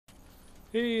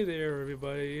Hey there,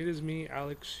 everybody. It is me,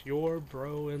 Alex, your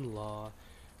bro-in-law,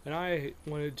 and I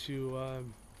wanted to.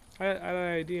 I had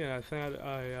an idea. I thought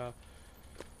I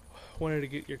wanted to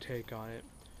get your take on it.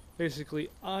 Basically,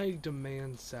 I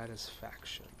demand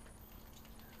satisfaction.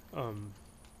 Um,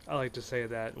 I like to say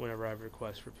that whenever I have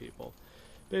requests for people.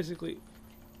 Basically,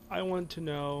 I want to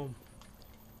know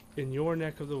in your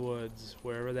neck of the woods,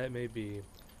 wherever that may be.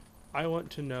 I want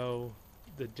to know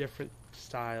the different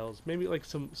styles, maybe like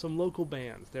some local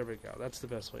bands. There we go. That's the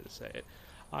best way to say it.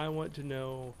 I want to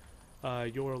know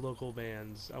your local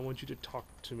bands. I want you to talk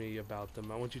to me about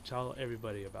them. I want you to tell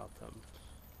everybody about them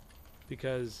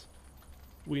because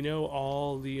we know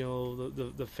all the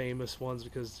the famous ones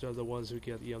because they're the ones who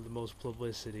get the most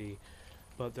publicity.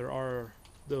 But there are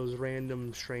those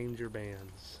random stranger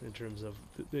bands in terms of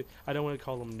I don't want to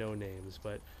call them no names,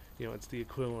 but it's the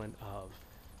equivalent of.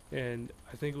 And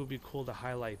I think it would be cool to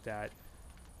highlight that.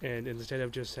 And instead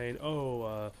of just saying,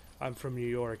 "Oh, I'm from New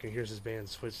York, and here's this band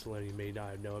Switzerland you may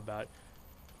not know about,"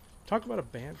 talk about a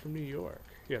band from New York.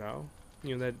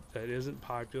 That isn't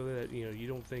popular, that you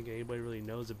don't think anybody really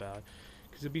knows about,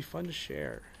 because it'd be fun to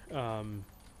share.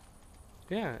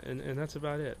 Yeah, and that's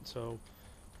about it. So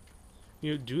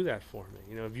do that for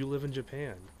me. If you live in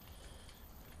Japan,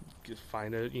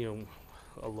 find a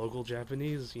local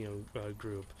Japanese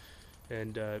group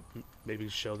and maybe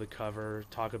show the cover,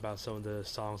 talk about some of the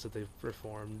songs that they've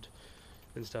performed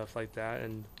and stuff like that,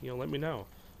 and let me know.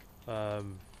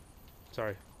 Um,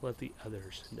 Sorry, let the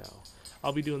others know.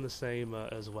 I'll be doing the same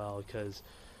as well because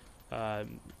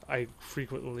I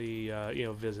frequently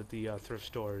visit the thrift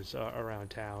stores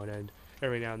around town, and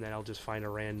every now and then I'll just find a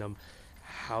random.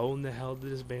 How in the hell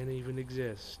did this band even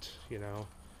exist?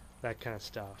 That kind of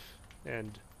stuff,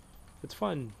 and it's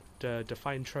fun to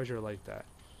find treasure like that.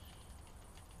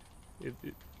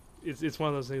 It's one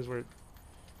of those things where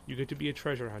you get to be a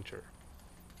treasure hunter.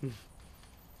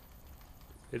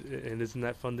 And isn't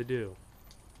that fun to do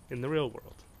in the real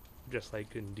world, just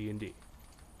like in D&D?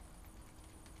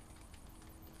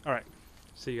 All right,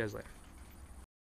 see you guys later.